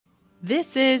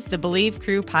This is the Believe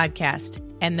Crew podcast,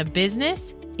 and the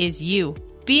business is you.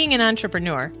 Being an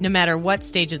entrepreneur, no matter what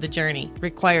stage of the journey,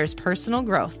 requires personal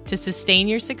growth to sustain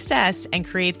your success and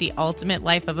create the ultimate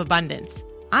life of abundance.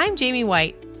 I'm Jamie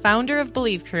White, founder of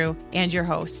Believe Crew and your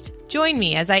host. Join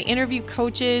me as I interview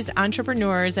coaches,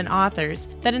 entrepreneurs, and authors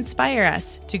that inspire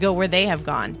us to go where they have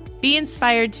gone. Be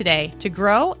inspired today to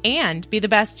grow and be the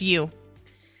best you.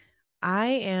 I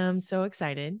am so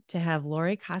excited to have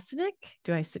Lori Kostenuk.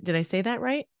 Did I say that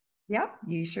right? Yep,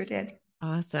 you sure did.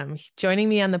 Awesome. Joining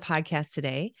me on the podcast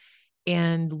today.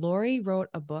 And Lori wrote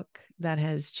a book that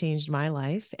has changed my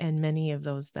life and many of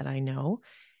those that I know.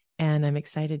 And I'm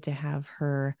excited to have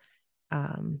her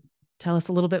tell us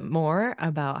a little bit more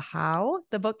about how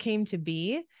the book came to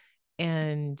be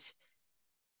and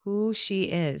who she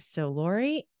is. So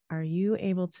Lori, are you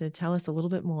able to tell us a little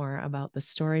bit more about the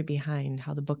story behind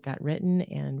how the book got written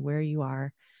and where you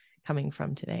are coming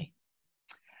from today?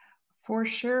 For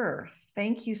sure.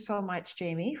 Thank you so much,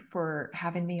 Jamie, for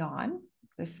having me on.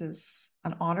 This is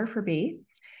an honor for me.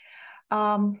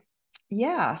 So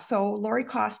Lori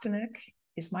Kostenuk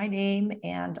is my name,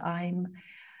 and I'm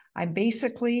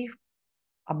basically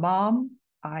a mom.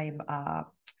 I'm a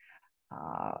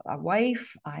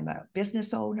wife. I'm a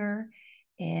business owner,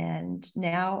 and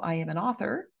now I am an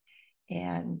author.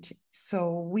 And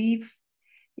so we've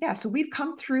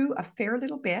come through a fair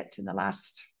little bit in the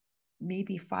last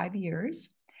maybe 5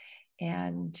 years,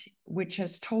 and which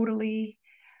has totally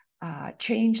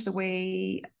changed the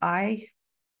way I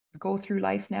go through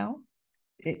life now.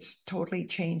 It's totally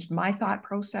changed my thought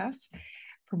process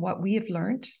from what we have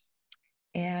learned.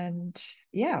 And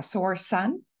so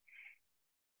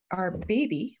our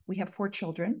baby, we have 4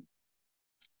 children.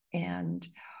 And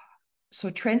so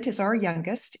Trent is our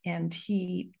youngest, and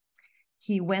he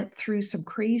went through some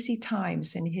crazy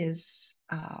times in his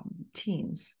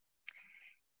teens.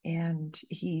 And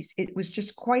it was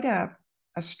just quite a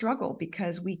struggle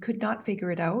because we could not figure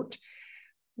it out.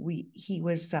 He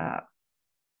was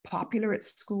popular at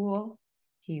school.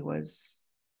 He was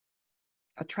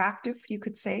attractive, you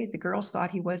could say. The girls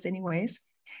thought he was anyways.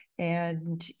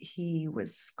 And he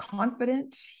was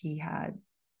confident. He had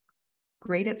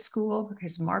great at school.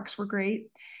 His marks were great.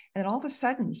 And then all of a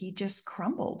sudden, he just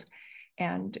crumbled.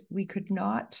 And we could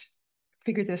not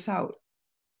figure this out.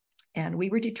 And we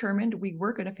were determined we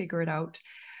were going to figure it out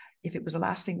if it was the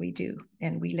last thing we do.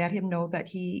 And we let him know that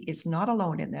he is not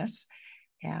alone in this,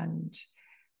 and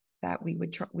that we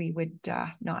would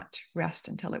not rest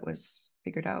until it was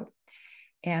figured out.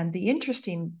 And the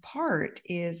interesting part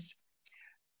is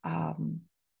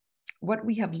what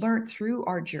we have learned through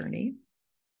our journey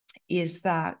is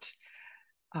that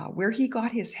where he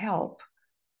got his help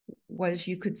was,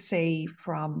 you could say,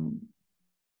 from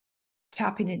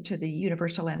tapping into the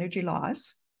universal energy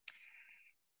laws.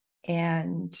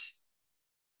 And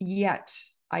yet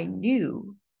I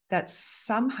knew that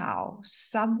somehow,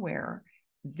 somewhere,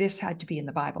 this had to be in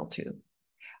the Bible too.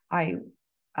 I'm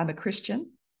a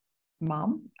Christian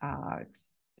mom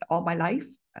all my life,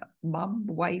 mom,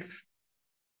 wife.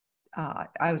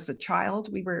 I was a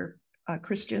child. We were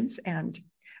Christians, and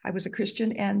I was a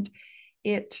Christian, and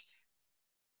it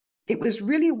was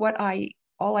really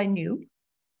all I knew.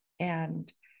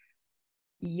 And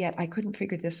yet I couldn't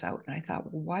figure this out. And I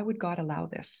thought, well, why would God allow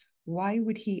this? Why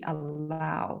would he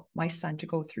allow my son to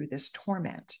go through this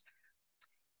torment?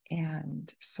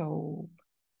 And so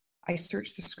I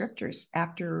searched the scriptures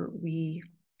after we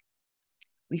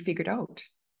figured out,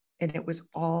 and it was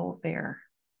all there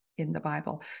in the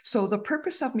Bible. So the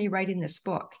purpose of me writing this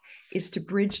book is to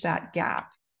bridge that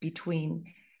gap between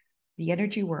the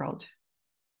energy world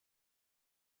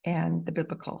and the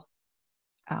biblical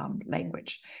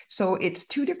language. So it's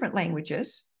 2 different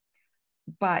languages,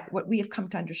 but what we have come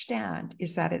to understand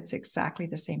is that it's exactly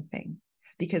the same thing,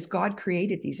 because God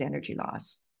created these energy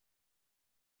laws,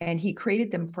 and he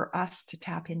created them for us to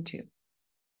tap into.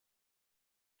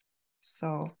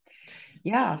 So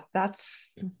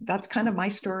that's kind of my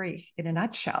story in a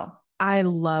nutshell. I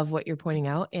love what you're pointing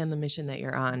out and the mission that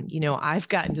you're on. You know, I've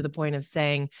gotten to the point of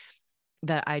saying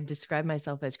that I describe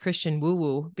myself as Christian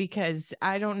woo-woo, because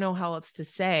I don't know how else to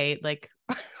say, like,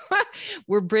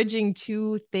 we're bridging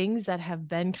 2 things that have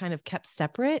been kind of kept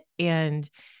separate. And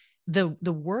the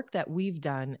work that we've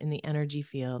done in the energy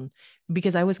field,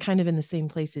 because I was kind of in the same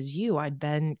place as you. I'd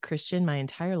been Christian my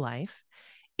entire life,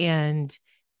 and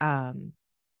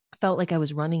felt like I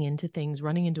was running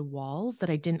into walls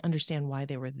that I didn't understand why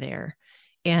they were there.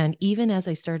 And even as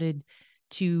I started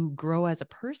to grow as a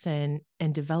person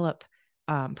and develop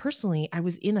personally, I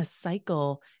was in a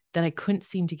cycle that I couldn't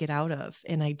seem to get out of,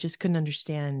 and I just couldn't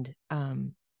understand.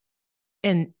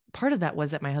 And part of that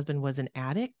was that my husband was an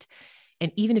addict.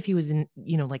 And even if he was in,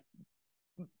 like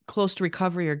close to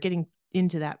recovery or getting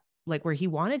into that, like where he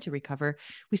wanted to recover,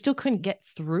 we still couldn't get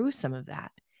through some of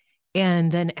that.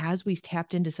 And then as we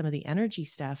tapped into some of the energy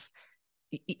stuff,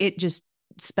 it just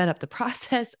sped up the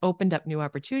process, opened up new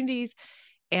opportunities.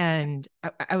 And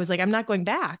I was like, I'm not going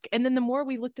back. And then the more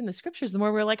we looked in the scriptures, the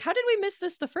more we were like, how did we miss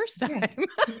this the first time? Yes,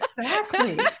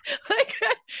 exactly. Like,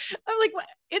 I'm like,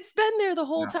 it's been there the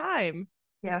whole time.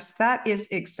 Yes, that is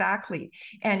exactly.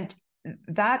 And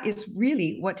that is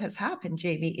really what has happened,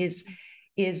 Jamie,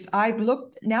 is I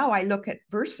look at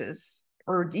verses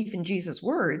or even Jesus'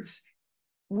 words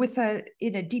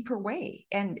in a deeper way.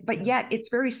 But yet it's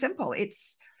very simple.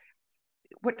 It's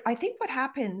what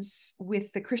happens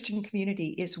with the Christian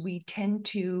community is we tend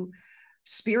to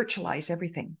spiritualize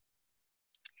everything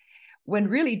when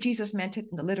really Jesus meant it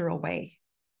in the literal way.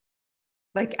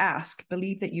 Like ask,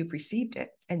 believe that you've received it,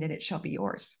 and then it shall be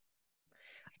yours.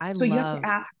 So you have to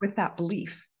ask with that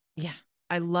belief. Yeah.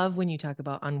 I love when you talk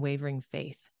about unwavering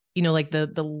faith. Like the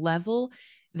level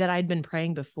that I'd been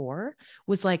praying before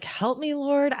was like, help me,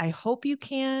 Lord. I hope you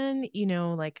can,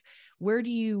 like, where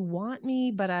do you want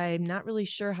me? But I'm not really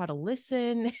sure how to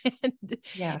listen.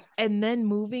 Yes. And then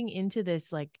moving into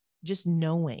this, like, just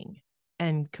knowing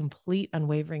and complete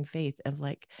unwavering faith of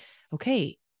like,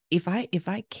 okay, if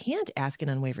I can't ask an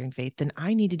unwavering faith, then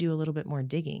I need to do a little bit more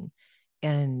digging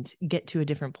and get to a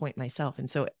different point myself. And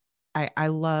so I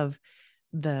love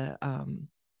the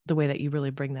way that you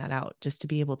really bring that out, just to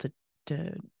be able to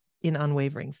in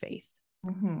unwavering faith.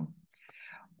 Mm-hmm.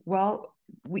 Well,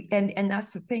 and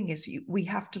that's the thing is we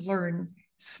have to learn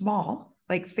small.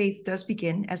 Like faith does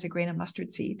begin as a grain of mustard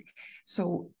seed.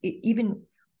 So even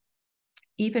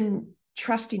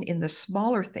trusting in the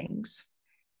smaller things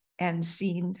and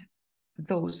seeing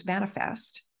those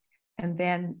manifest, and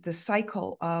then the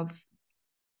cycle of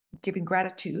giving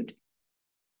gratitude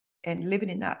and living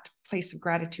in that place of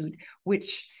gratitude,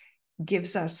 which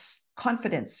gives us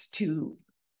confidence to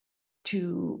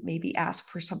maybe ask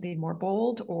for something more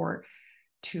bold or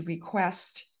to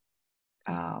request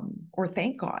or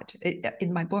thank God.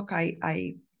 In my book,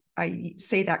 I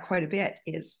say that quite a bit,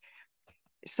 is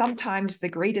sometimes the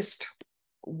greatest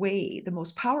way, the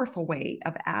most powerful way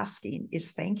of asking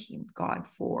is thanking God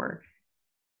for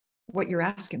what you're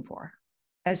asking for,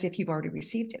 as if you've already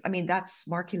received it. I mean, that's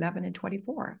Mark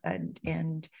 11:24.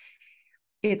 And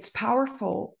it's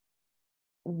powerful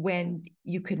when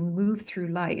you can move through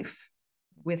life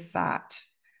with that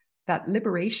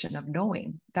liberation of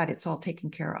knowing that it's all taken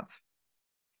care of.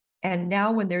 And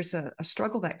now when there's a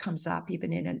struggle that comes up,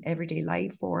 even in an everyday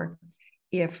life, or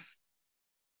if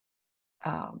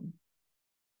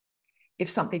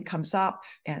something comes up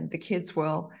and the kids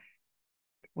will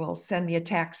send me a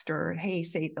text, or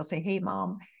they'll say, hey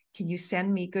mom, can you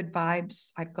send me good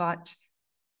vibes? I've got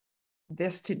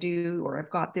this to do, or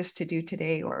I've got this to do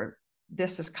today, or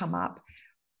this has come up.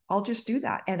 I'll just do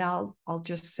that. And I'll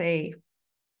just say,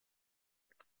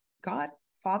 God,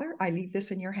 Father, I leave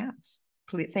this in your hands.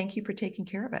 Please, thank you for taking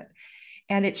care of it.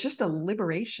 And it's just a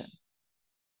liberation,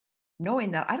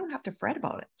 knowing that I don't have to fret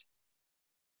about it.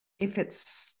 If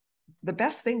it's the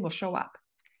best thing, will show up.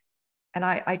 And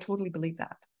I totally believe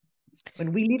that.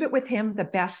 When we leave it with him, the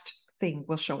best thing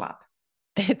will show up.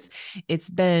 It's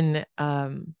been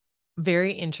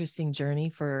very interesting journey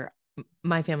for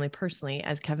my family personally,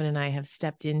 as Kevin and I have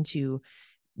stepped into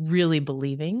really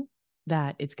believing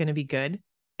that it's going to be good,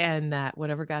 and that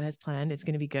whatever God has planned, it's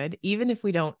going to be good, even if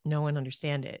we don't know and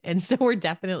understand it. And so we're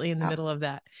definitely in the middle of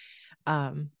that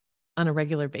on a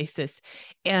regular basis.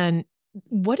 And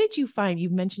what did you find? You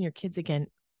mentioned your kids again.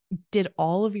 Did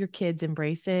all of your kids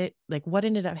embrace it? Like, what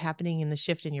ended up happening in the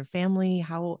shift in your family?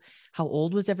 How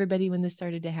old was everybody when this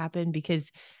started to happen?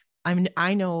 Because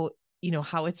I know,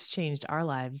 how it's changed our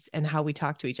lives and how we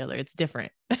talk to each other. It's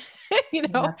different,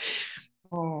 Yes.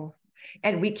 Oh,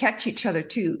 and we catch each other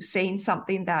too, saying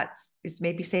something is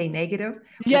maybe saying negative.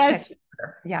 Yes.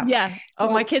 Yeah. Yeah. Oh,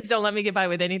 so, my kids don't let me get by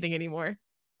with anything anymore.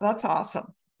 That's awesome.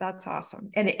 That's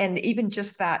awesome. And even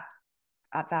just that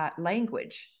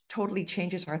language totally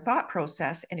changes our thought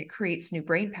process, and it creates new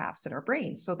brain paths in our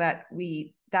brains, so that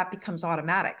becomes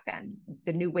automatic then,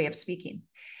 the new way of speaking.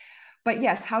 But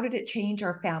yes, how did it change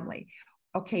our family?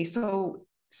 Okay, so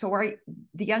the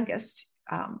youngest,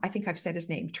 I think I've said his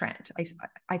name, Trent.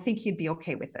 I think he'd be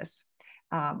okay with this.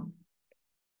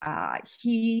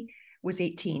 He was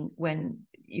 18 when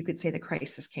you could say the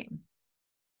crisis came.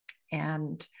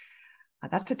 And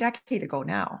that's a decade ago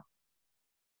now.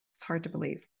 It's hard to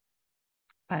believe.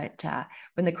 But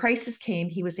when the crisis came,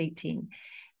 he was 18.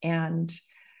 And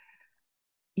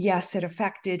yes, it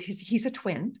affected he's a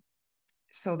twin.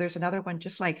 So there's another one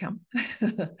just like him.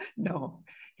 No,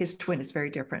 his twin is very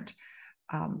different.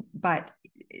 But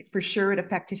for sure, it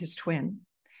affected his twin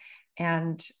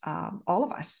and all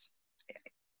of us.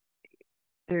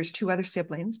 There's two other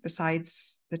siblings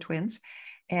besides the twins,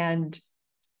 and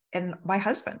my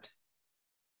husband.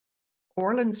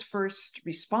 Orland's first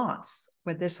response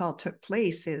when this all took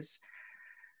place is,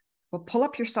 well, pull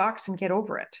up your socks and get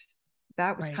over it.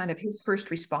 That was Right. kind of his first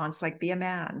response, like, be a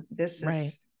man. This Right.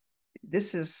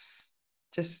 is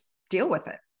just deal with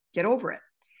it, get over it.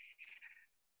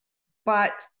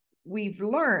 But we've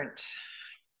learned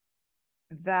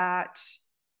that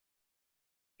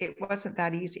it wasn't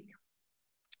that easy.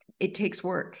 It takes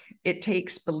work. It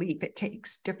takes belief. It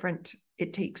takes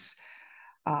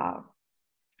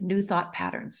new thought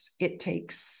patterns. It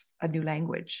takes a new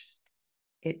language.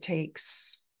 It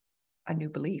takes a new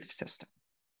belief system,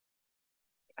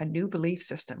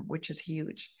 which is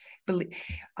huge.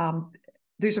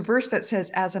 There's a verse that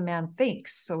says, as a man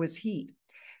thinks, so is he.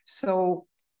 So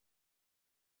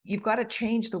you've got to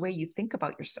change the way you think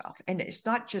about yourself. And it's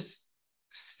not just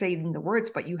saying the words,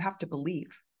 but you have to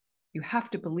believe. You have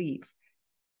to believe.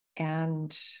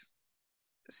 And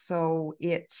so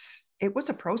it was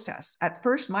a process. At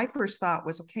first, my first thought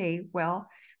was, okay, well,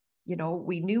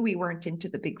 we knew we weren't into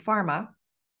the big pharma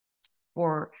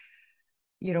or,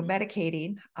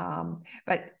 medicating.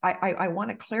 But I want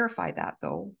to clarify that,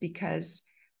 though, because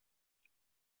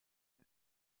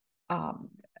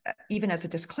even as a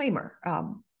disclaimer,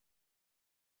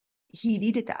 he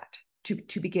needed that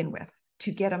to begin with,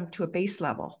 to get him to a base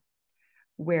level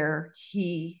where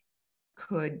he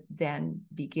could then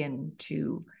begin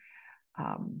to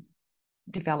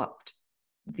develop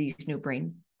these new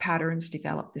brain patterns,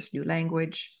 develop this new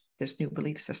language, this new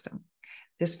belief system,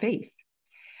 this faith.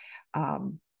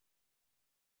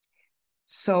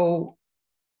 So,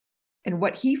 and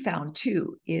what he found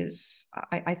too is,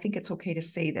 I think it's okay to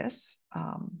say this,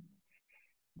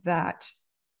 that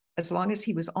as long as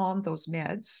he was on those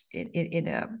meds in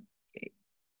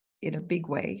a big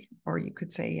way, or you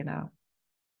could say in a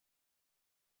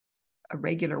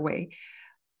regular way,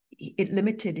 it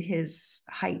limited his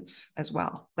heights as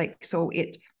well. Like, so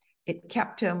it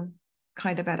kept him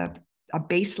kind of at a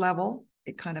base level.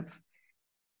 It kind of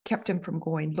kept him from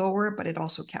going lower, but it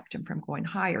also kept him from going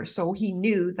higher. So he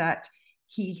knew that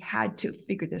he had to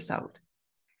figure this out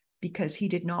because he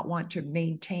did not want to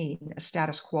maintain a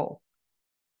status quo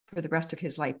for the rest of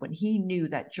his life when he knew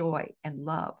that joy and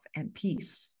love and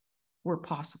peace were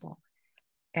possible.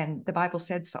 And the Bible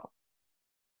said so.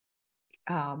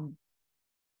 And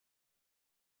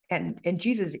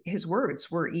Jesus, his words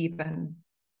were even,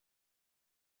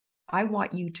 I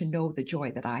want you to know the joy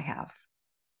that I have.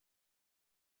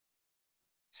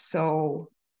 So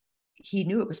he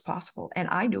knew it was possible, and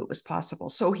I knew it was possible.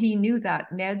 So he knew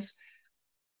that meds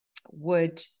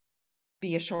would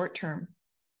be a short-term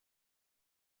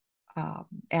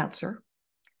answer,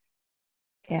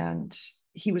 and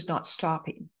he was not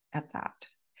stopping at that.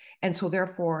 And so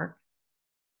therefore,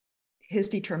 his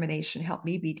determination helped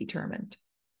me be determined.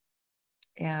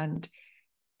 And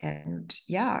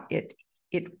yeah, it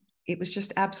was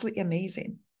just absolutely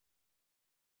amazing.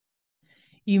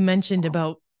 You mentioned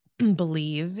about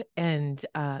Believe, and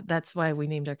that's why we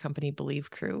named our company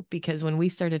Believe Crew, because when we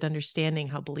started understanding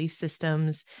how belief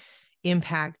systems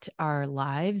impact our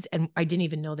lives, and I didn't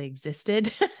even know they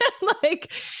existed,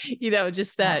 like,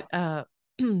 just that,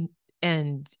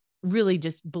 and really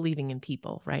just believing in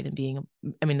people, right? And being,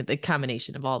 I mean, the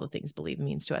combination of all the things believe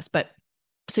means to us. But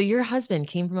so your husband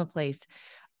came from a place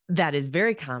that is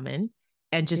very common,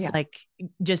 and just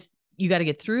you got to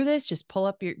get through this, just pull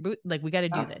up your boot, like, we got to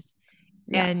do this.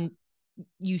 Yeah. And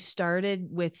you started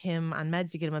with him on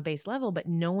meds to get him a base level, but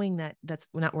knowing that that's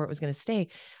not where it was going to stay.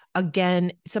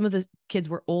 Again, some of the kids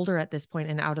were older at this point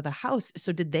and out of the house.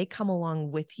 So did they come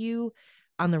along with you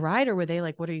on the ride, or were they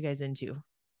like, what are you guys into?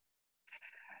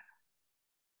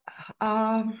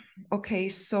 Okay,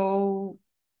 so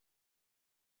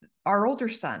our older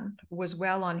son was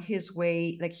well on his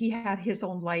way. Like, he had his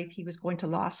own life. He was going to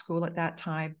law school at that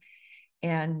time.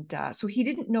 And so he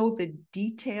didn't know the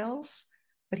details,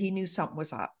 but he knew something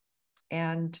was up.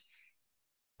 And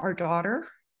our daughter,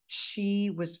 she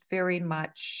was very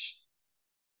much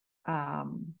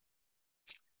empathetic.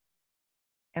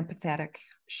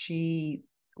 She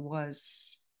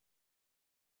was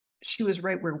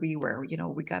right where we were.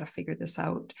 We got to figure this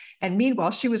out. And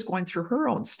meanwhile, she was going through her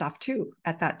own stuff too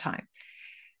at that time.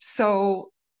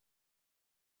 So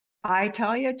I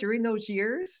tell you, during those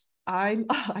years, I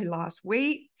lost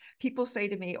weight. People say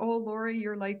to me, "Oh, Lori,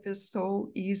 your life is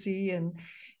so easy, and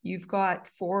you've got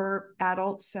 4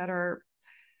 adults that are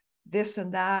this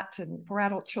and that, and for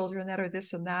adult children that are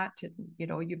this and that, and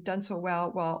you've done so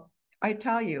well. Well, I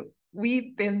tell you,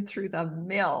 we've been through the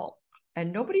mill,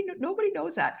 and nobody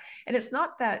knows that. And it's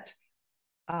not that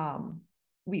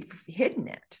we've hidden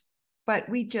it, but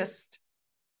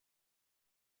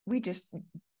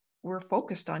we're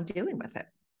focused on dealing with it,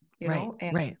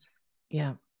 right.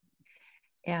 Yeah.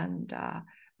 And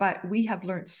but we have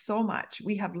learned so much.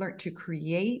 We have learned to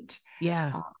create.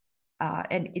 Yeah.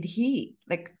 And he,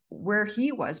 like, where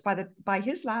he was by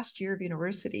his last year of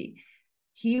university,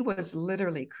 he was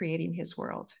literally creating his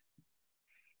world.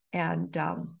 And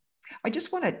I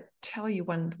just want to tell you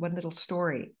one little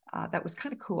story that was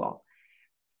kind of cool,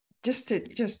 just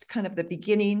kind of the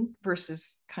beginning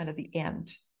versus kind of the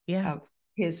end of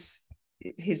his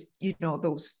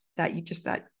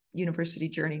that university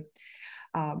journey.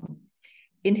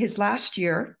 In his last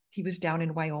year, he was down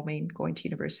in Wyoming going to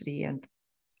university and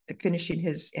finishing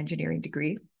his engineering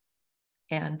degree.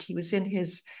 And he was sharing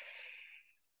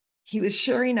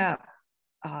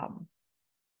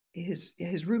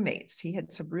his roommates. He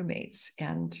had some roommates,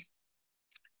 and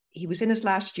he was in his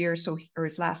last year, or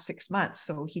his last 6 months.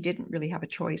 So he didn't really have a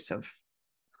choice of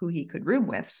who he could room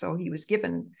with. So he was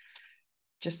given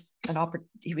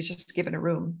given a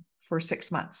room for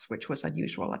 6 months, which was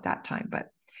unusual at that time. But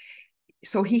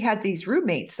so he had these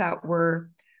roommates that were,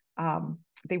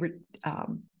 they were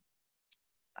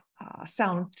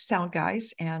sound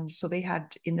guys. And so they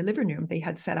had, in the living room, they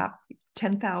had set up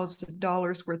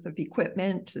 $10,000 worth of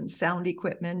equipment and sound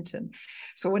equipment. And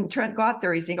so when Trent got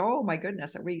there, he's thinking, oh my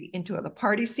goodness, are we into the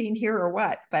party scene here or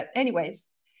what? But anyways,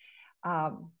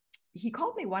 he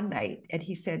called me one night and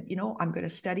he said, I'm going to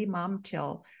study, Mom,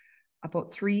 till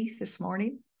about 3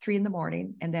 in the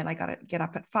morning. And then I got to get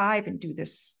up at 5 and do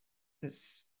this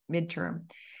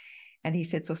midterm. And he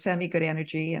said, so send me good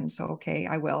energy. And so, okay,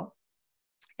 I will.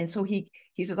 And so he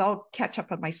says, I'll catch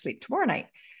up on my sleep tomorrow night.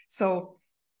 So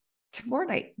tomorrow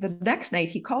night, the next night,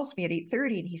 he calls me at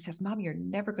 8:30 and he says, Mom, you're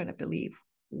never going to believe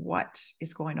what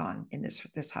is going on in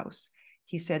this house.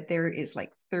 He said, there is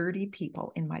like 30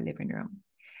 people in my living room.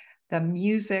 The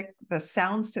music, the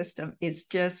sound system is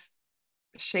just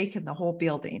shaking the whole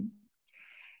building.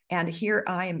 And here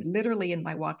I am literally in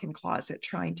my walk-in closet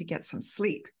trying to get some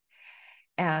sleep.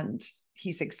 And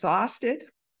he's exhausted.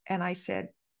 And I said,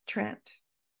 Trent,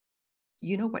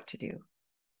 you know what to do.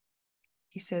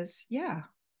 He says, yeah,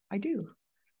 I do.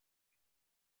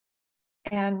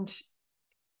 And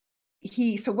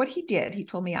so what he did, he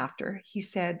told me after, he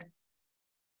said,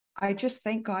 I just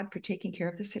thank God for taking care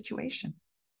of the situation.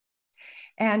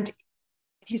 And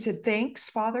he said, thanks,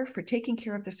 Father, for taking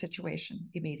care of the situation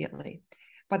immediately.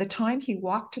 By the time he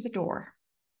walked to the door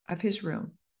of his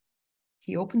room,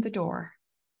 he opened the door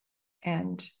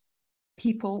and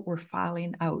people were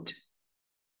filing out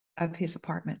of his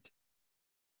apartment.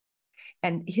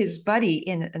 And his buddy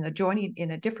in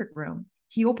a different room,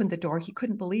 he opened the door. He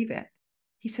couldn't believe it.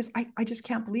 He says, I just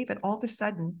can't believe it. All of a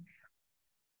sudden,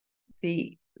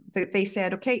 they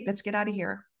said, okay, let's get out of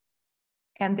here.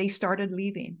 And they started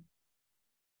leaving.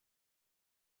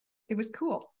 It was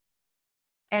cool.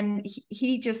 And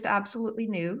he just absolutely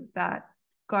knew that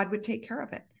God would take care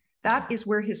of it. That is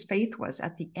where his faith was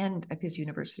at the end of his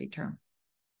university term.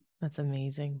 That's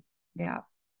amazing. Yeah.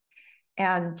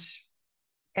 And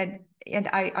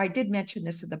I did mention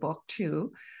this in the book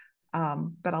too,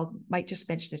 but might just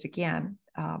mention it again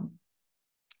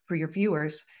for your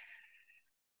viewers.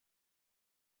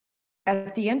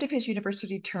 At the end of his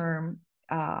university term,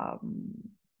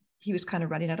 he was kind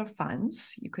of running out of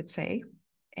funds, you could say,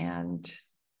 and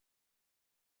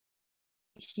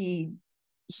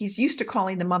he's used to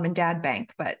calling the mom and dad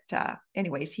bank, but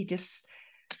anyways, he just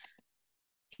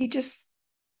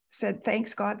said,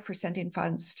 thanks God for sending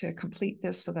funds to complete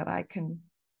this so that I can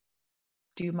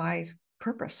do my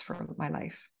purpose for my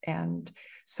life. And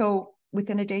so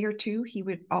within a day or two, he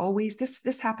would always,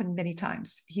 this happened many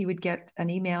times, he would get an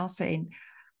email saying,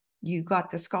 you got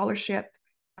the scholarship,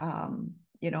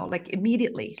 like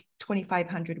immediately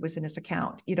 $2,500 was in his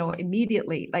account,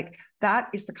 immediately. Like that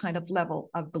is the kind of level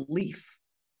of belief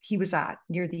he was at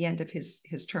near the end of his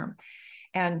term.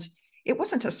 And it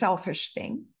wasn't a selfish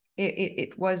thing.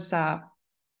 It was,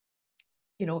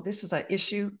 this is an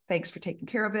issue. Thanks for taking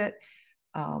care of it,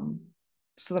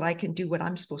 so that I can do what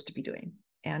I'm supposed to be doing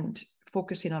and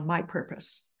focusing on my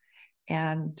purpose.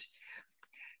 And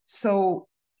so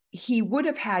he would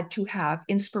have had to have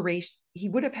inspiration. He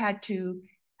would have had to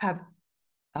have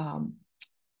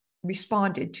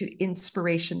responded to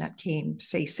inspiration that came,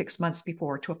 say, 6 months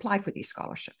before to apply for these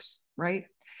scholarships, right?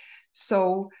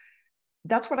 So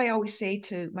that's what I always say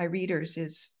to my readers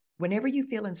is, whenever you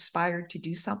feel inspired to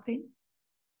do something,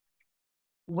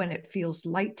 when it feels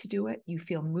light to do it, you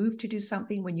feel moved to do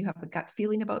something, when you have a gut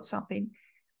feeling about something,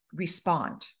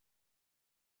 respond.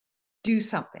 Do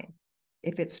something.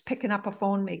 If it's picking up a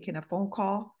phone, making a phone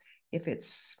call, if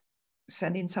it's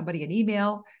sending somebody an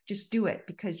email, just do it,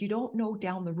 because you don't know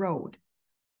down the road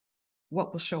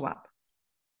what will show up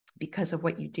because of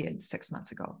what you did 6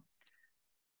 months ago.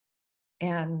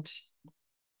 And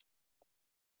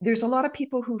there's a lot of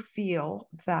people who feel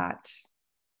that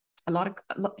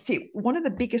one of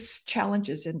the biggest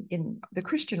challenges in the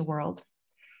Christian world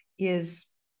is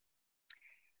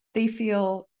we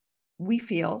feel,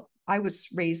 I was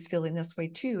raised feeling this way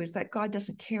too, is that God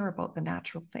doesn't care about the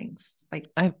natural things. Like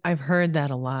I've heard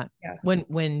that a lot. Yes.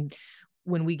 When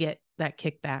we get that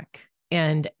kickback,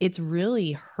 and it's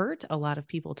really hurt a lot of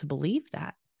people to believe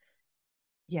that.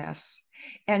 Yes.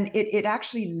 And it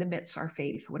actually limits our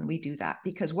faith when we do that,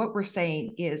 because what we're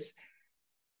saying is,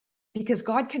 because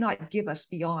God cannot give us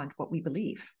beyond what we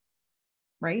believe,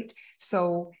 right?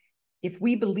 So if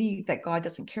we believe that God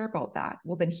doesn't care about that,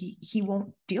 well, then he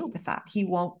won't deal with that. He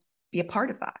won't be a part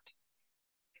of that.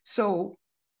 So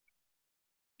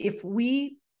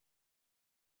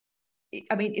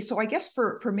so I guess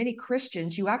for many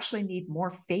Christians, you actually need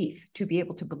more faith to be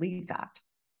able to believe that,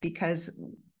 because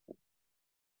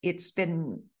it's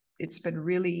been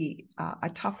really a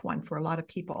tough one for a lot of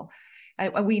people.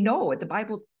 And we know the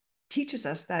Bible teaches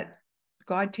us that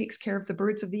God takes care of the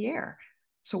birds of the air.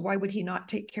 So why would he not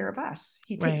take care of us?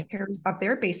 He takes care of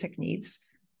their basic needs.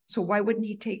 So why wouldn't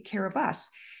he take care of us?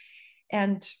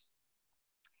 And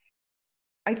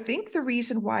I think the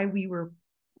reason why we were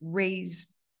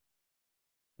raised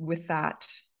with that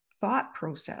thought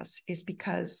process is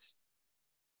because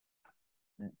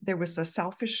there was a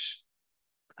selfish,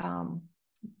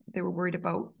 they were worried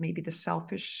about maybe the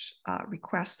selfish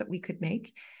requests that we could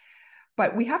make.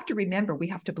 But we have to remember, we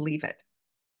have to believe it.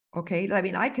 Okay. I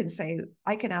mean, I can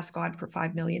ask God for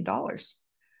 $5 million,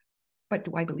 but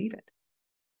do I believe it?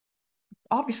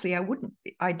 Obviously,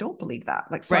 I don't believe that.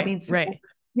 Like, so, I mean, so,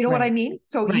 you know what I mean?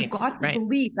 So you've got to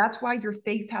believe. That's why your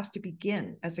faith has to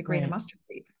begin as a grain of mustard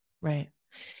seed. Right.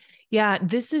 Yeah.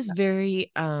 This has been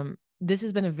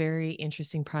a very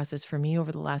interesting process for me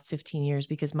over the last 15 years,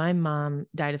 because my mom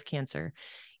died of cancer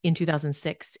in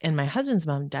 2006 and my husband's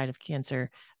mom died of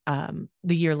cancer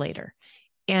the year later.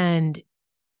 And,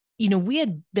 we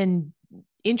had been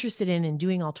interested in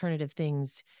doing alternative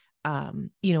things, and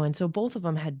so both of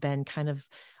them had been kind of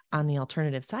on the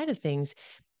alternative side of things,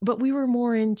 but we were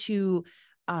more into,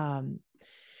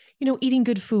 eating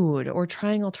good food or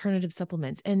trying alternative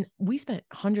supplements. And we spent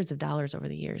hundreds of dollars over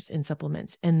the years in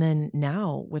supplements. And then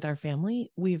now with our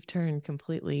family, we've turned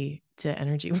completely to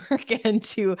energy work and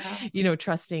to,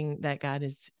 trusting that God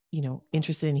is,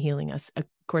 interested in healing us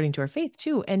according to our faith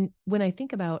too. And when I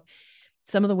think about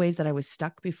some of the ways that I was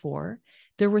stuck before,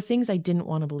 there were things I didn't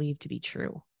want to believe to be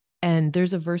true. And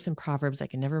there's a verse in Proverbs, I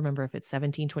can never remember if it's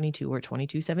 17:22 or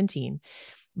 22:17,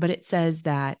 but it says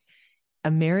that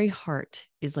a merry heart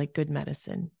is like good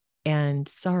medicine, and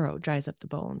sorrow dries up the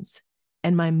bones.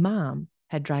 And my mom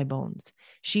had dry bones.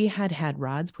 She had had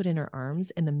rods put in her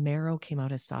arms and the marrow came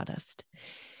out as sawdust.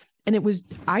 And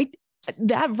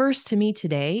that verse to me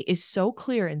today is so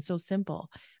clear and so simple.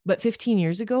 But 15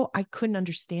 years ago, I couldn't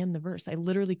understand the verse. I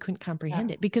literally couldn't comprehend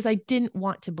it because I didn't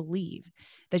want to believe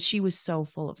that she was so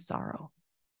full of sorrow.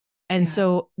 And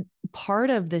so part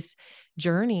of this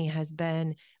journey has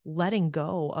been letting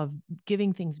go of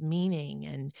giving things meaning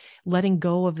and letting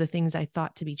go of the things I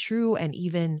thought to be true. And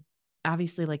even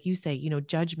obviously, like you say,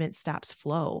 judgment stops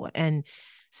flow and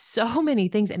so many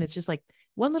things. And it's just like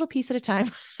one little piece at a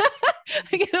time.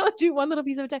 Do one little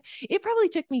piece at a time. It probably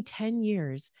took me 10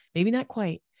 years, maybe not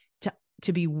quite,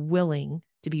 to be willing,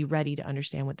 to be ready to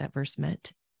understand what that verse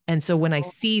meant. And so when I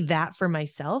see that for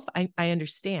myself, I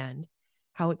understand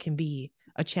how it can be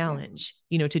a challenge,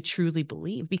 to truly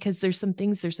believe, because there's some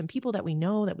people that we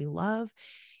know, that we love.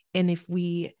 And if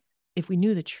we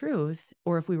knew the truth,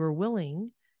 or if we were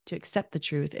willing to accept the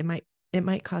truth, it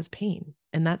might cause pain.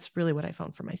 And that's really what I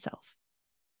found for myself.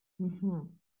 Mm-hmm.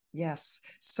 Yes.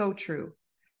 So true.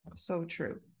 So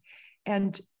true.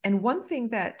 And one thing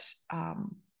that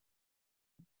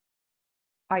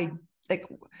I like,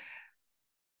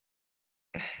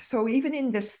 so even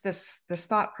in this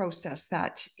thought process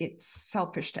that it's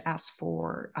selfish to ask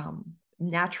for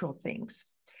natural things,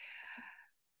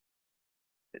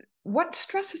 what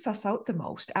stresses us out the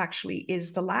most actually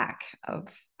is the lack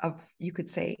of you could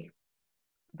say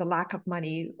the lack of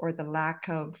money, or the lack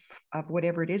of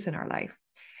whatever it is in our life.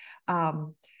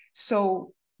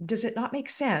 So does it not make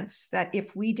sense that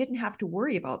if we didn't have to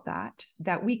worry about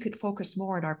that we could focus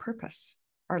more on our purpose,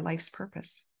 our life's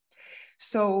purpose?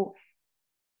 So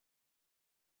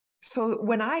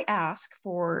when I ask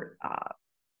for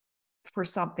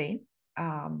something,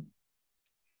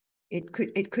 it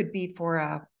could be for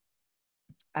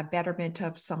a betterment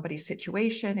of somebody's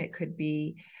situation. It could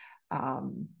be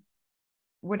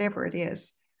whatever it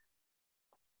is.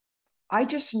 I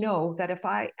just know that if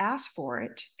I ask for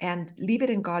it and leave it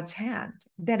in God's hand,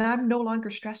 then I'm no longer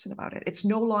stressing about it. It's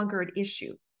no longer an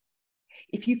issue.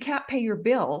 If you can't pay your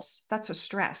bills, that's a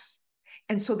stress.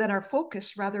 And so then our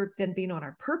focus, rather than being on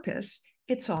our purpose,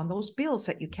 it's on those bills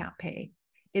that you can't pay.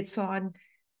 It's on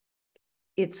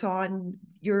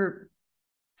your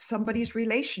somebody's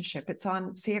relationship. It's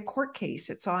on, say, a court case.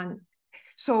 It's on.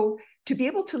 So to be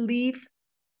able to leave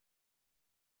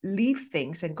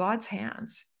things in God's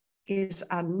hands is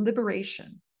a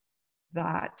liberation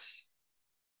that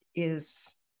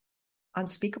is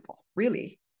unspeakable,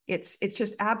 really. It's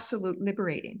just absolute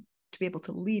liberating to be able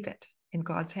to leave it in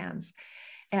God's hands.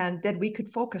 And then we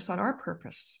could focus on our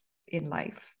purpose in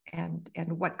life and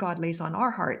what God lays on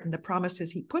our heart and the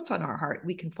promises he puts on our heart.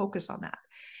 We can focus on that.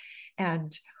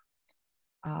 And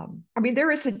I mean,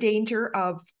 there is a danger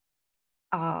of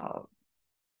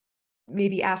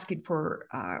maybe asking for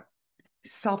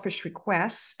selfish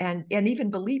requests and even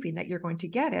believing that you're going to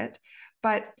get it.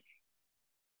 But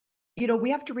we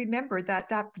have to remember that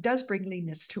does bring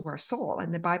leanness to our soul,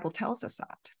 and the Bible tells us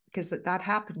that, because that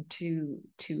happened to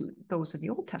those in the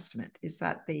Old Testament, is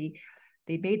that they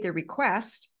made their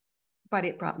request, but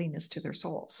it brought leanness to their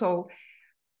soul. So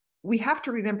we have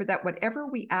to remember that whatever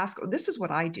we ask, this is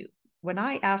what I do when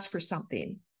I ask for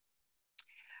something.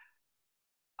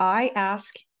 I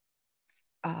ask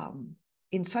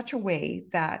in such a way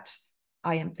that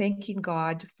I am thanking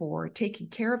God for taking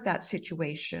care of that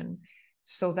situation,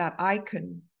 so that I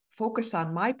can focus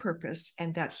on my purpose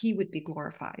and that he would be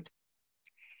glorified,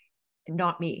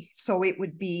 not me. So it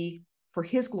would be for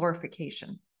his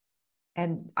glorification.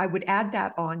 And I would add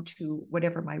that on to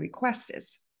whatever my request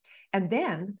is. And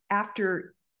then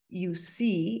after you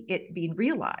see it being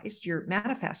realized, you're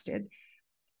manifested,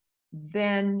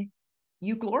 then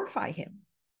you glorify him.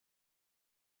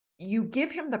 You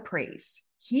give him the praise.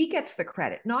 He gets the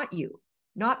credit, not you,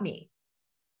 not me.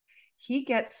 He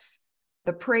gets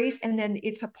the praise, and then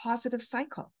it's a positive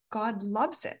cycle. God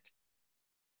loves it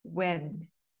when,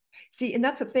 see, and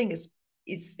that's the thing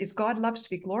is God loves to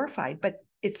be glorified, but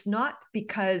it's not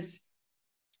because,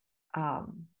 I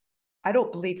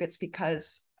don't believe it's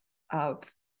because of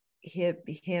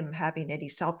him having any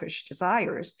selfish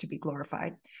desires to be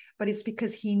glorified, but it's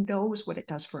because he knows what it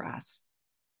does for us.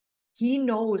 He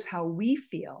knows how we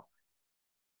feel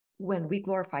when we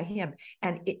glorify him.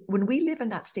 And when we live in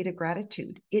that state of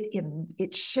gratitude,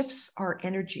 it shifts our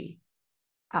energy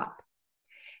up,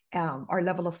 our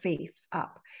level of faith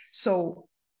up. So,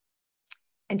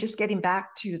 and just getting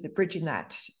back to the bridging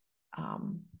that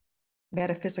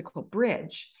metaphysical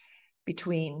bridge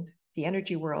between the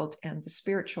energy world and the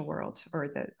spiritual world, or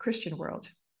the Christian world,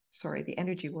 sorry, the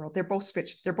energy world, they're both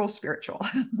spiritual.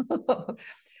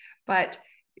 But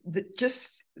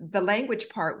just the language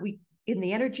part, in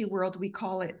the energy world, we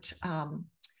call it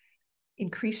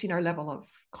increasing our level of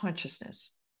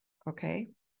consciousness, okay,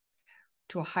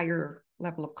 to a higher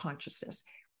level of consciousness.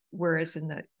 Whereas in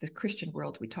the Christian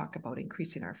world, we talk about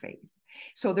increasing our faith.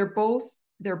 So they're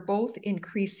both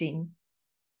increasing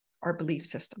our belief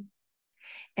system.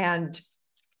 And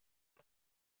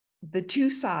the two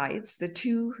sides,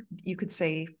 you could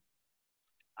say,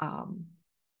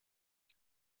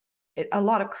 a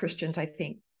lot of Christians, I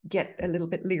think, get a little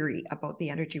bit leery about the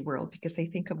energy world because they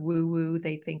think of woo-woo,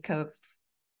 they think of,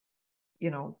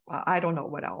 I don't know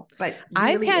what else, but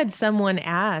I've really, had someone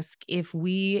ask if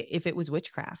it was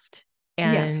witchcraft.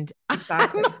 yes, And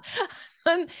exactly.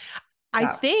 I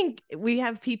Yeah. think we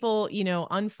have people,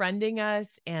 unfriending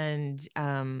us, and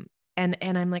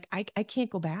I'm like, I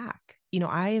can't go back.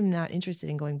 I am not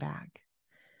interested in going back.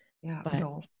 Yeah, But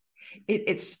no.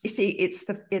 It's, you see,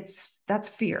 that's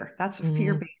fear. That's a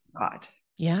fear-based thought.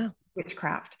 Yeah.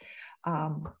 Witchcraft.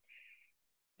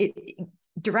 It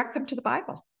direct them to the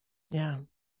Bible. Yeah.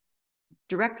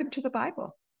 Direct them to the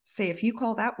Bible. Say, if you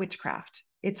call that witchcraft,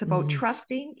 it's about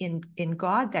trusting in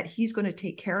God that he's going to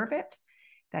take care of it,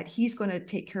 that he's going to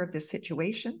take care of this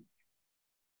situation.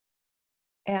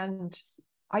 And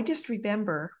I just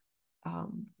remember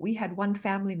we had one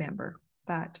family member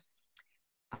that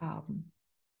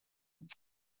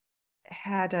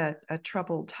had a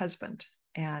troubled husband,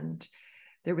 and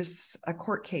there was a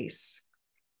court case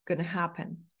going to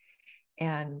happen.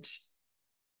 And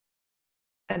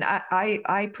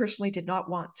I personally did not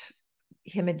want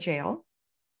him in jail,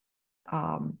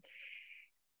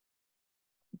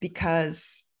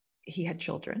 because he had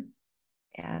children,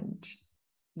 and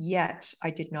yet I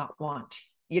did not want,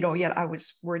 yet I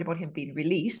was worried about him being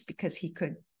released because he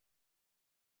could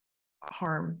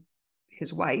harm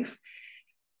his wife.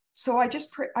 So I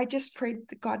just prayed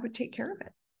that God would take care of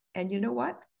it. And you know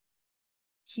what?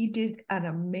 He did an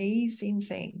amazing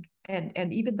thing.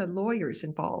 And even the lawyers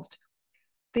involved,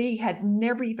 they had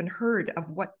never even heard of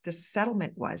what the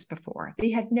settlement was before.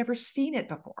 They had never seen it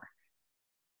before.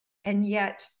 And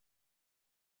yet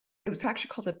it was actually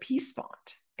called a peace bond.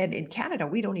 And in Canada,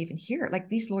 we don't even hear, like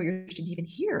these lawyers didn't even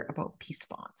hear about peace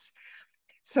bonds.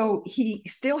 So he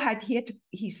still had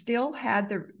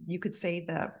the, you could say,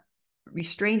 the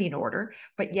restraining order,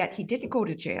 but yet he didn't go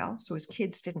to jail. So his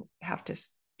kids didn't have to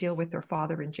deal with their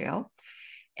father in jail.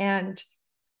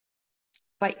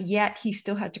 But yet he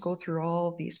still had to go through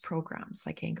all these programs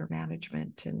like anger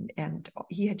management, and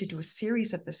he had to do a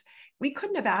series of this. We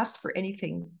couldn't have asked for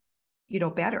anything,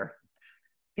 better.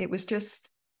 It was just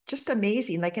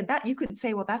amazing. Like, and that you could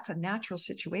say, well, that's a natural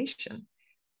situation.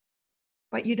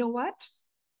 But you know what?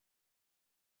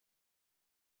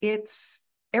 It's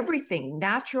everything: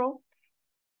 natural,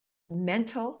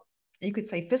 mental, you could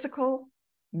say physical,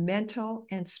 mental,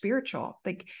 and spiritual.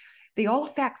 Like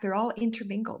they're all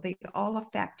intermingled. They all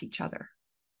affect each other.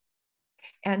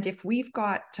 And if we've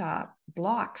got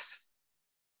blocks,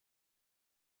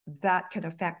 that can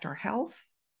affect our health.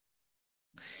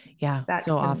 Yeah,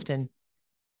 so often.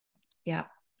 Yeah.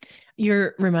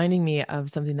 You're reminding me of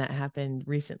something that happened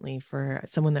recently for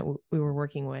someone that we were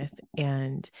working with.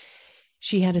 And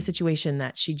she had a situation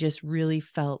that she just really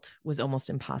felt was almost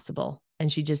impossible.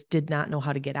 And she just did not know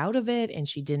how to get out of it. And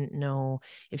she didn't know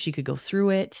if she could go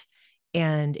through it.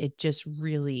 And it just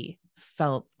really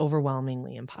felt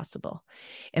overwhelmingly impossible.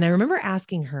 And I remember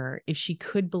asking her if she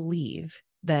could believe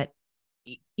that,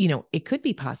 it could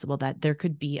be possible that there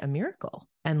could be a miracle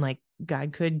and like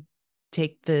God could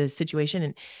take the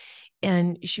situation.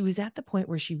 And she was at the point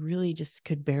where she really just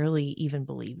could barely even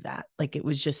believe that. Like it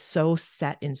was just so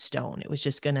set in stone. It was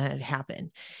just going to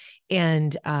happen.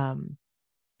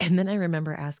 And then I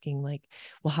remember asking like,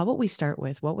 well, how about we start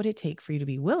with, what would it take for you to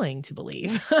be willing to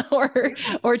believe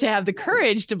or to have the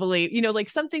courage to believe, like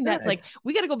something that's like,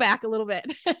 we got to go back a little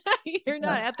bit. You're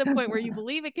not at the point where you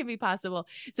believe it can be possible.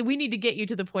 So we need to get you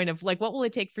to the point of like, what will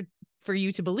it take for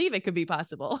you to believe it could be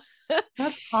possible?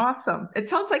 That's awesome. It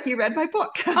sounds like you read my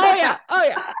book. Oh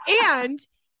yeah. And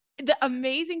the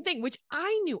amazing thing, which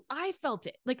I felt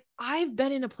it, like I've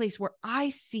been in a place where I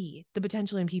see the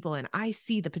potential in people and I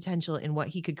see the potential in what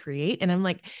he could create. And I'm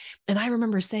like, and I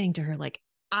remember saying to her, like,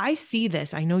 I see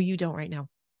this. I know you don't right now.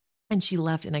 And she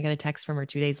left and I got a text from her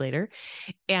 2 days later,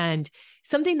 and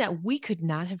something that we could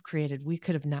not have created, we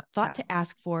could have not thought to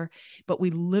ask for, but we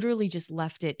literally just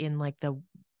left it in like the,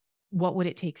 what would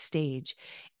it take stage.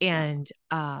 And,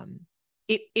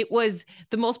 it was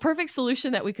the most perfect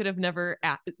solution that we could have never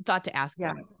thought to ask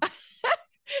for.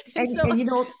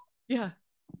 And yeah,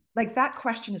 like that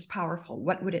question is powerful.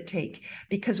 What would it take?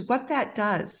 Because what that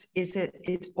does is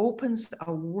it opens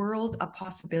a world of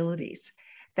possibilities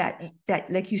that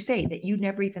like you say, that you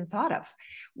never even thought of.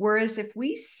 Whereas if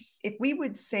we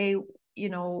would say,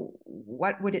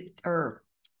 what would it, or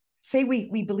say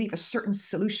we believe a certain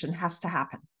solution has to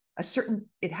happen,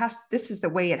 this is the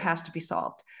way it has to be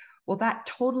solved. Well, that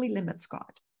totally limits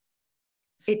God.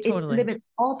 It limits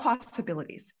all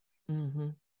possibilities. Mm-hmm.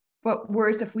 But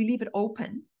whereas if we leave it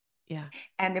open, yeah,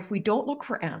 and if we don't look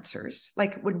for answers,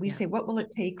 like when we say, what will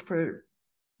it take for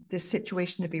this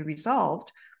situation to be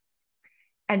resolved,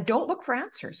 and don't look for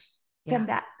answers, then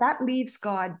that leaves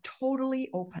God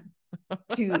totally open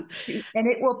to and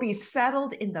it will be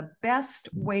settled in the best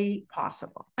way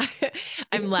possible.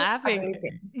 I'm laughing.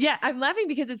 Yeah, I'm laughing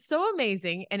because it's so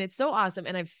amazing and it's so awesome.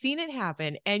 And I've seen it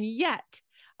happen. And yet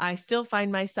I still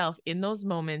find myself in those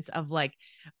moments of like,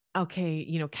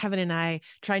 okay, Kevin and I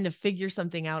trying to figure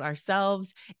something out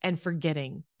ourselves and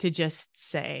forgetting to just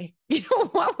say,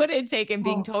 what would it take, and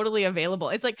being totally available.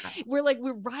 It's like, we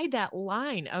ride that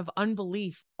line of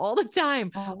unbelief all the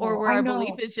time, or where our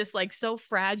belief is just like so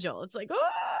fragile. It's like,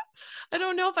 I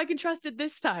don't know if I can trust it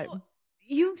this time.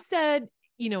 You've said,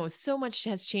 so much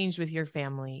has changed with your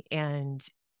family, and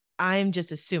I'm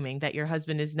just assuming that your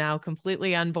husband is now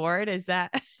completely on board. Is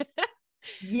that?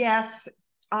 Yes.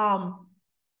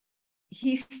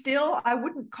 He's still, I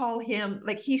wouldn't call him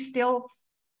like, he's still,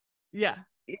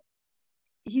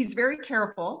 he's very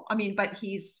careful. I mean, but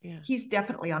he's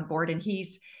definitely on board, and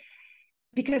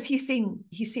because he's seen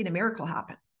a miracle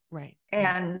happen. Right.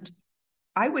 And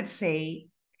I would say,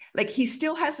 like, he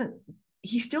still doesn't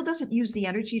use the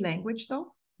energy language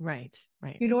though. Right.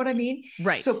 You know what I mean?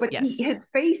 Right. So, but Yes. his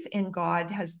faith in God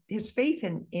his faith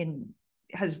in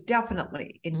has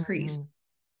definitely increased.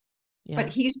 Yeah. But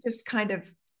he's just kind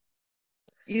of,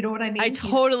 you know what I I mean? He's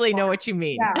totally know what you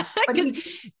mean. yeah, but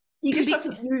Because he just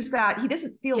doesn't use that. He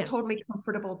doesn't feel yeah. totally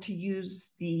comfortable to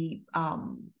use the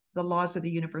laws of the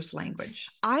universe language.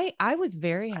 I was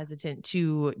very hesitant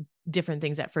to different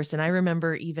things at first. And I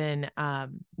remember even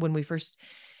when we first,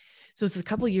 so it's a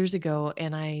couple of years ago,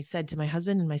 and I said to my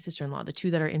husband and my sister-in-law, the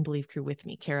two that are in Believe Crew with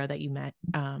me, Kara, that you met,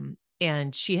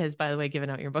 and she has, by the way, given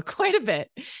out your book quite a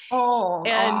bit. Oh,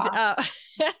 And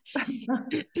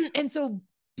and so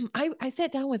I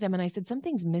sat down with them and I said,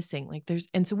 something's missing. Like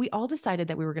and so we all decided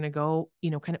that we were going to go,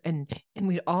 kind of, and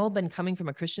we'd all been coming from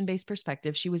a Christian-based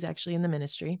perspective. She was actually in the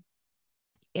ministry.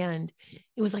 And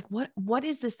it was like, what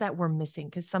is this that we're missing?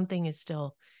 Because something is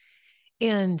still.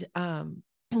 And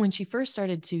when she first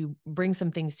started to bring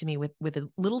some things to me with a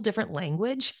little different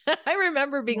language, I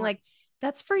remember being like,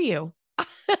 that's for you.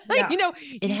 yeah.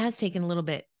 It has taken a little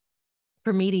bit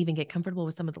for me to even get comfortable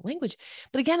with some of the language.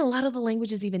 But again, a lot of the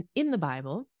language is even in the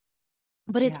Bible,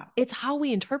 but it's how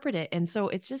we interpret it. And so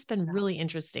it's just been really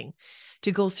interesting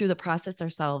to go through the process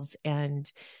ourselves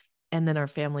and then our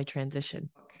family transition.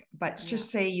 But just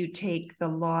say you take the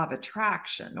law of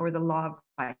attraction or the law of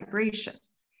vibration.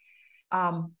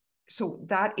 So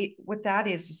what that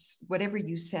is whatever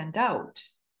you send out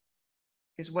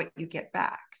is what you get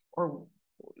back, or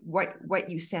what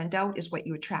you send out is what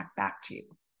you attract back to you.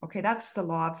 Okay, that's the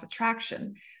law of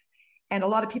attraction. And a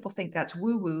lot of people think that's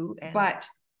woo-woo, but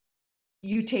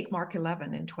you take Mark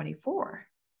 11:24.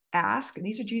 Ask, and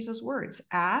these are Jesus' words,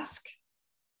 ask,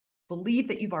 believe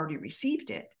that you've already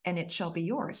received it, and it shall be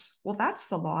yours. Well, that's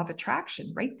the law of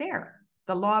attraction right there,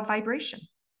 the law of vibration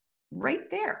right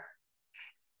there.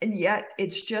 And yet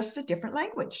it's just a different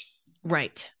language.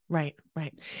 Right.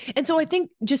 And so I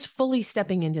think just fully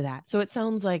stepping into that. So it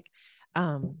sounds like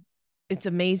it's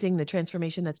amazing the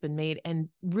transformation that's been made. And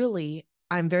really,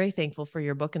 I'm very thankful for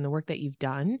your book and the work that you've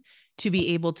done to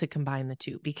be able to combine the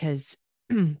two, because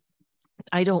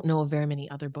I don't know of very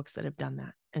many other books that have done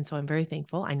that. And so I'm very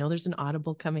thankful. I know there's an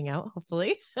Audible coming out,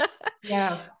 hopefully.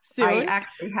 Yes, soon. I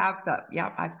actually have the,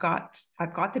 I've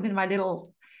got them in my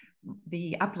little,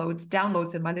 the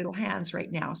downloads in my little hands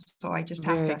right now. So I just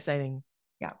have to, exciting.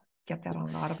 Yeah, get that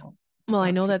on Audible. Well,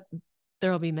 I know that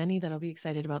there will be many that'll be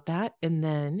excited about that. And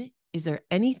then is there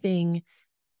anything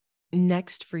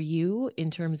next for you in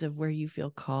terms of where you feel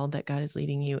called that God is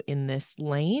leading you in this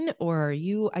lane? Or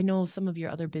I know some of your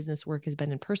other business work has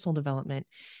been in personal development.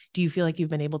 Do you feel like you've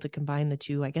been able to combine the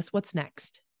two? I guess what's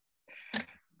next?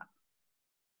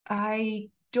 I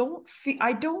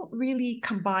don't really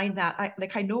combine that.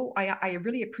 I know I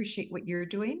really appreciate what you're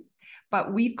doing,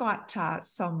 but we've got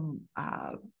some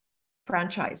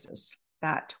franchises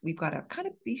that we've got to kind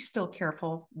of be still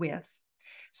careful with.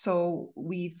 So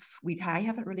I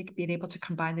haven't really been able to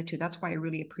combine the two. That's why I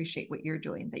really appreciate what you're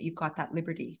doing, that you've got that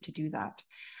liberty to do that.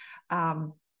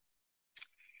 I'm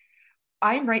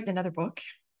writing another book,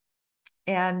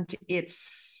 and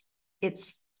it's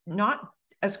not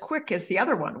as quick as the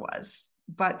other one was,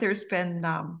 but there's been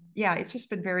it's just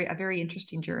been a very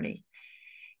interesting journey,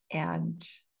 and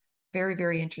very,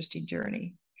 very interesting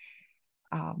journey.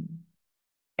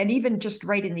 And even just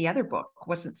writing the other book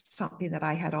wasn't something that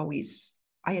I had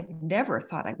never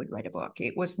thought I would write a book.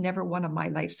 It was never one of my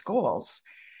life's goals.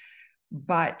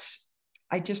 But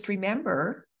I just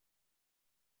remember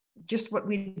just what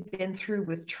we'd been through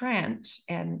with Trent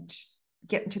and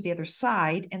getting to the other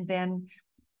side. And then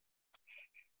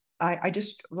I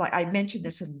mentioned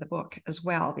this in the book as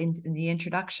well, in the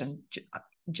introduction,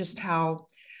 just how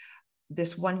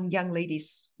this one young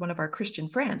lady's, one of our Christian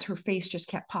friends, her face just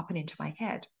kept popping into my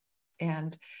head.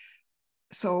 And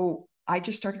so I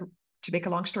just started, to make a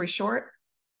long story short,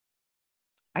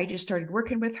 I just started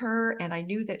working with her, and I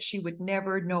knew that she would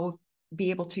never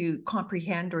be able to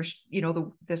comprehend, or,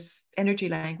 this energy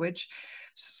language.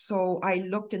 So I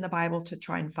looked in the Bible to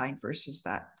try and find verses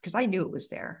because I knew it was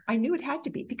there. I knew it had to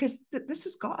be, because this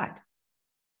is God.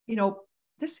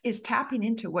 This is tapping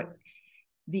into what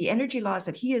the energy laws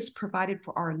that he has provided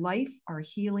for our life, our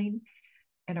healing,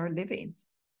 and our living,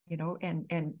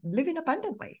 and living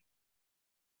abundantly.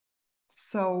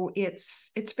 So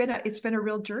it's been a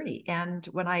real journey. And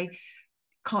when I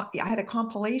had a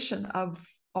compilation of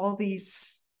all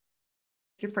these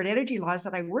different energy laws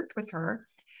that I worked with her,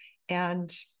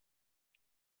 and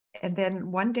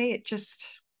then one day it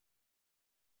just,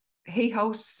 hey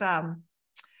house,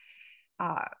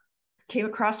 came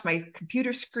across my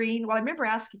computer screen. Well, I remember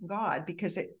asking God,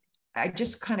 because I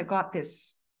just kind of got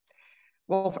this.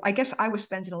 Well, I guess I was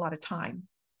spending a lot of time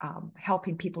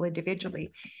helping people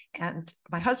individually. And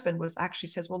my husband was actually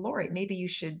says, well, Lori, maybe you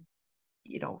should,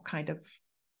 kind of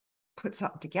put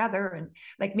something together, and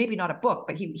like maybe not a book,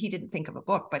 but he didn't think of a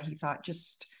book, but he thought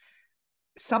just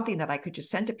something that I could just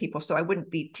send to people so I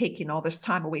wouldn't be taking all this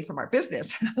time away from our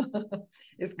business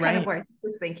is kind of Right. what I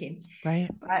was thinking. Right.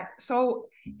 But so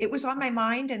it was on my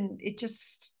mind, and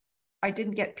I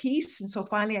didn't get peace. And so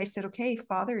finally I said, okay,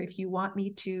 Father, if you want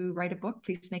me to write a book,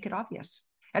 please make it obvious.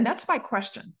 And that's my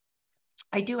question.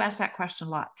 I do ask that question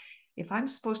a lot. If I'm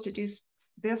supposed to do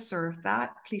this or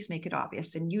that, please make it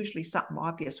obvious. And usually something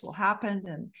obvious will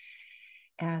happen.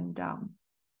 And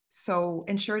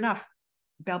sure enough,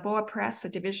 Balboa Press, a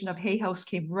division of Hay House,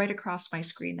 came right across my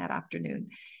screen that afternoon,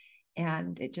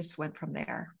 and it just went from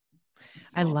there.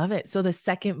 I So, love it. So the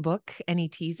second book, any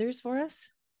teasers for us?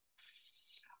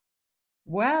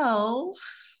 well,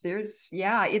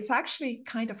 it's actually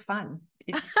kind of fun.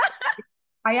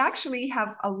 I actually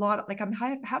have a lot, like I'm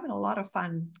having a lot of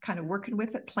fun kind of working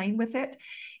with it, playing with it.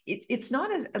 It's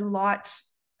not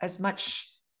as much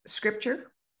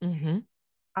scripture Mm-hmm.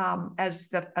 as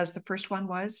the first one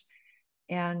was.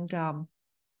 And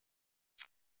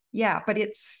yeah, but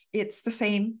it's the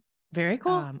same. Very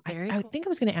cool. I think I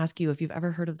was going to ask you if you've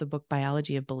ever heard of the book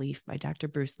Biology of Belief by Dr.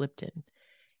 Bruce Lipton.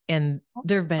 And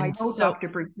there have I been know Dr.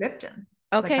 Bruce Lipton.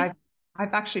 Like okay.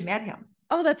 I've actually met him.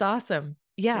 Oh, that's awesome.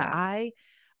 Yeah, Yeah.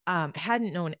 I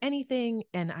hadn't known anything,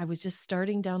 and I was just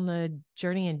starting down the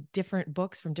journey in different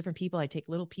books from different people. I take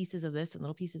little pieces of this and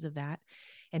little pieces of that.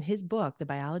 And his book, The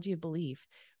Biology of Belief,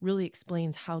 really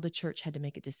explains how the church had to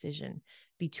make a decision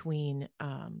between,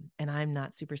 and I'm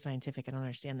not super scientific, I don't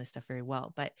understand this stuff very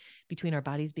well, but between our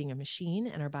bodies being a machine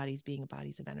and our bodies being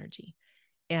bodies of energy.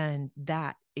 And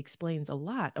that explains a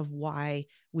lot of why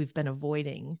we've been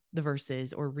avoiding the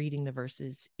verses or reading the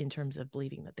verses in terms of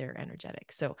believing that they're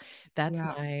energetic. So that's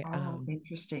my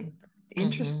interesting.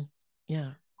 mhm.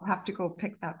 Yeah. I'll have to go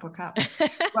pick that book up.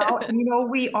 Well,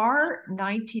 we are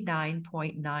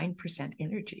 99.9%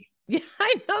 energy. Yeah,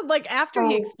 I know. Like after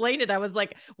he So explained it, I was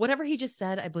like, whatever he just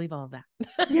said, I believe all of that.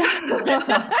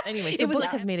 yeah. Anyway, so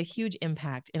books have made a huge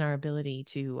impact in our ability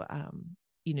to,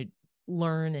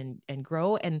 learn and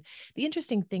grow. And the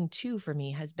interesting thing too, for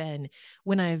me has been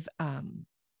when I've,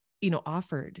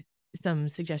 offered some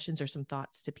suggestions or some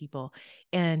thoughts to people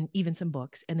and even some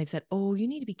books, and they've said, oh, you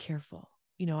need to be careful.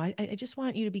 I just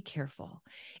want you to be careful.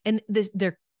 And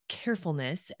their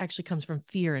carefulness actually comes from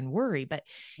fear and worry. But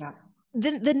yeah.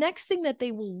 then the next thing that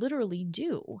they will literally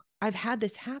do, I've had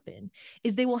this happen,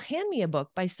 is they will hand me a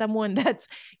book by someone that's,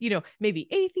 maybe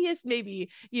atheist, maybe,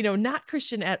 not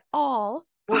Christian at all,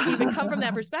 or even come from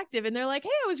that perspective. And they're like, hey,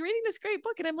 I was reading this great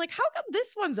book. And I'm like, how come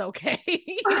this one's okay?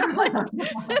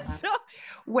 So.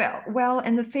 Well,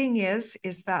 and the thing is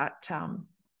that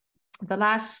the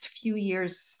last few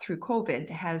years through COVID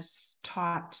has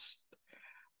taught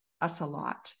us a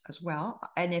lot as well.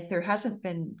 And if there hasn't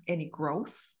been any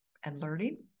growth and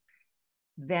learning,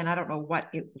 then I don't know what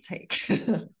it will take.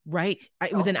 Right.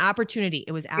 It was an opportunity.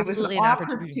 It was absolutely an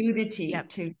opportunity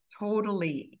to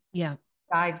totally yeah.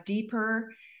 dive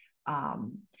deeper.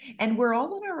 And we're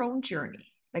all on our own journey.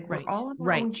 Like we're all on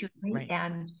our own journey. Right.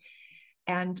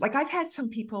 And like I've had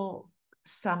some people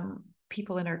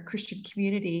in our Christian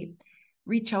community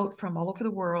reach out from all over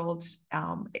the world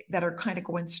that are kind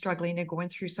of struggling and going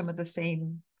through some of the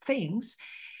same things,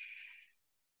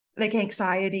 like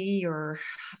anxiety or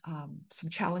some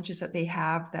challenges that they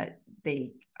have that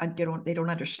they don't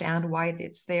understand why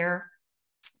it's there.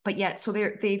 But yet, so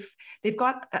they've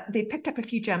picked up a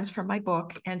few gems from my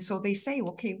book, and so they say,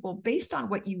 okay, well, based on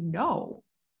what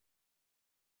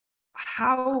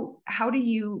how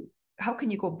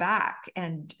can you go back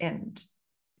and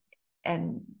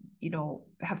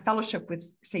have fellowship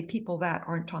with, say, people that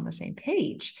aren't on the same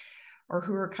page or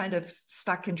who are kind of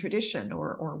stuck in tradition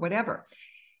or whatever.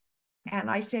 And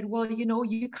I said, well,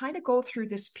 you kind of go through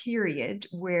this period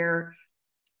where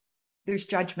there's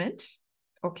judgment,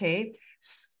 okay?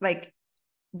 Like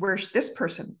where this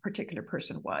particular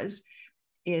person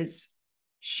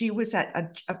she was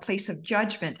at a place of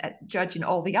judgment at judging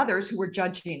all the others who were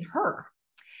judging her.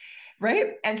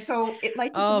 Right. And so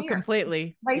life is a mirror.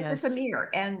 Completely. Life is a mirror,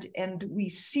 and we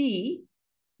see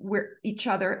each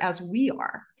other as we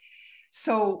are.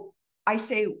 So I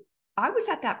say, I was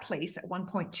at that place at one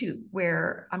point too,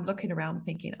 where I'm looking around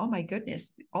thinking, oh my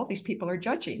goodness, all these people are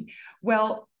judging.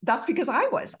 Well, that's because I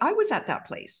was at that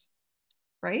place.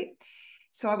 Right.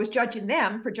 So I was judging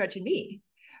them for judging me.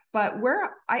 But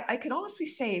where I can honestly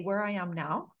say where I am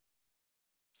now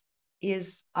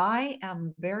is I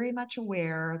am very much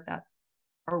aware that,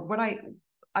 or what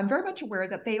I'm very much aware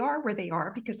that they are where they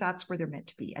are because that's where they're meant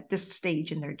to be at this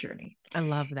stage in their journey. I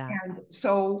love that. And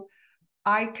so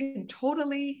I can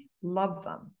totally love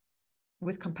them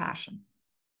with compassion.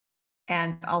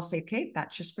 And I'll say, okay,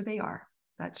 that's just where they are.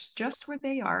 That's just where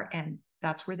they are. And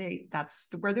that's where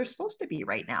they're supposed to be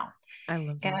right now. I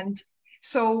love that. And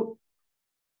so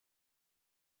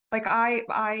like I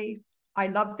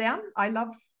love them.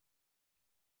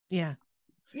 Yeah.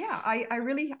 I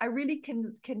really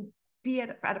can be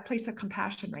at a place of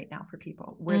compassion right now for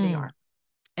people where they are.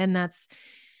 And that's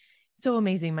so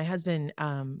amazing. My husband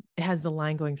has the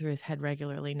line going through his head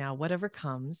regularly now, whatever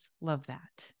comes, love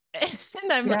that.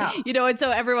 And I'm like, and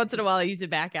so every once in a while I use it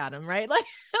back at him, right? Like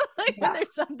when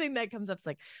there's something that comes up, it's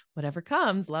like, whatever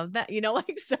comes, love that,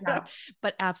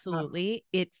 but absolutely,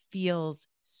 it feels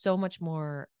so much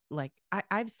more like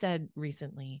I've said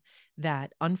recently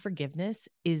that unforgiveness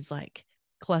is like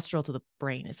cholesterol to the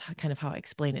brain is kind of how I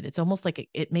explain it. It's almost like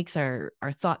it makes our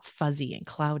thoughts fuzzy and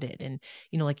clouded. And,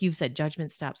 like you've said,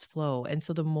 judgment stops flow. And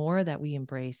so the more that we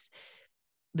embrace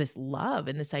this love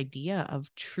and this idea of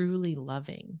truly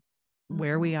loving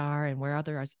where we are and where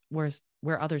others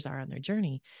are on their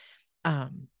journey,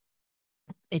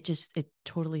 it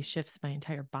totally shifts my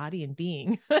entire body and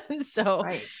being. And so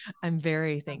I'm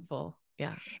very thankful.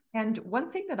 Yeah. And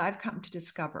one thing that I've come to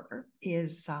discover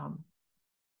is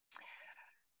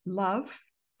love,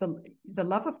 the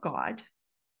love of God,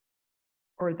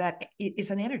 or that it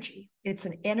is an energy. It's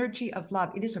an energy of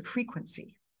love. It is a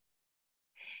frequency.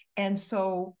 And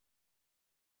so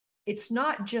it's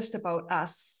not just about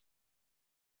us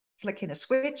flicking a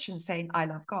switch and saying, I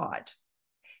love God.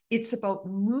 It's about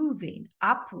moving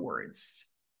upwards,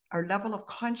 our level of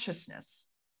consciousness,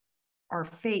 our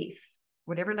faith,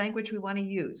 whatever language we want to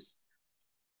use,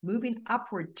 moving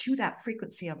upward to that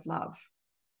frequency of love.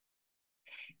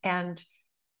 And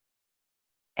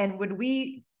when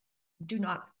we do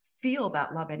not feel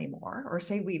that love anymore, or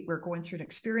say we're going through an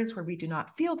experience where we do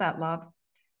not feel that love,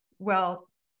 well,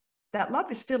 that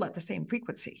love is still at the same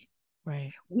frequency.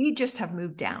 Right. We just have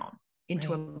moved down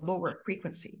into a lower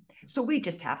frequency. So we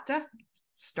just have to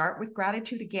start with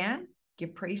gratitude again,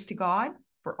 give praise to God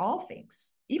for all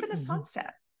things, even the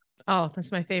sunset. Oh,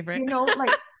 that's my favorite.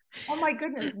 Like, oh my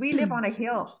goodness, we live on a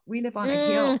hill.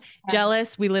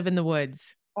 Jealous. We live in the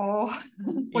woods. Oh,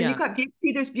 well, you got beauty.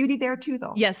 See, there's beauty there too,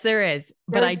 though. Yes, there is.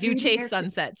 But I do chase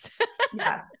sunsets.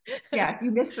 Yeah.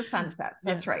 You miss the sunsets.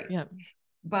 That's right. Yeah.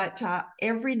 But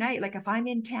every night, like if I'm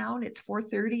in town, it's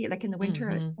 4:30. Like in the winter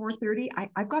at 4:30,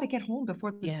 I've got to get home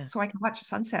before this so I can watch the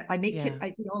sunset. I make it.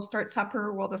 I start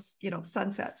supper while the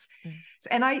sun sets. So,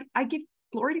 and I give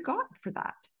glory to God for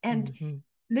that. And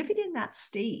living in that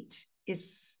state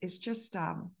is just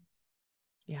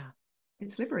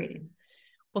it's liberating.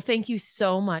 Well, thank you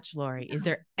so much, Lori. Is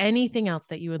there anything else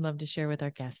that you would love to share with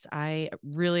our guests? I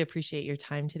really appreciate your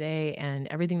time today and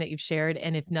everything that you've shared.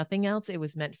 And if nothing else, it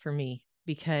was meant for me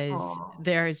because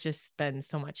there has just been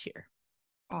so much here.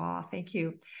 Oh, thank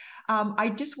you. I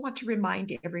just want to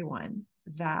remind everyone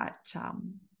that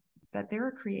they're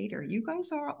a creator. You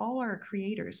guys all are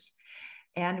creators,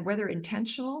 and whether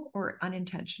intentional or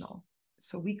unintentional.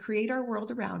 So we create our world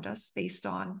around us based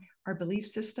on our belief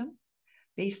system,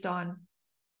 based on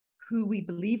who we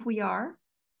believe we are,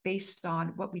 based on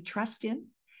what we trust in.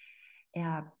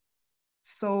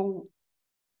 So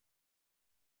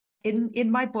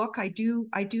in my book, I do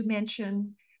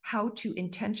mention how to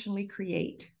intentionally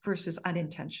create versus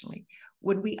unintentionally.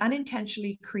 When we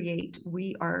unintentionally create,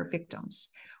 we are victims.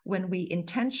 When we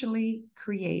intentionally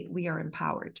create, we are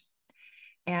empowered.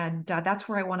 And that's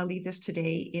where I want to leave this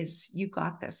today is you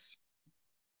got this.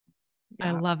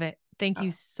 I love it. Thank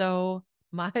you so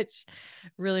much.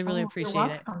 Really, really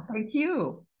appreciate it. Thank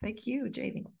you. Thank you,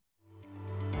 Jamie.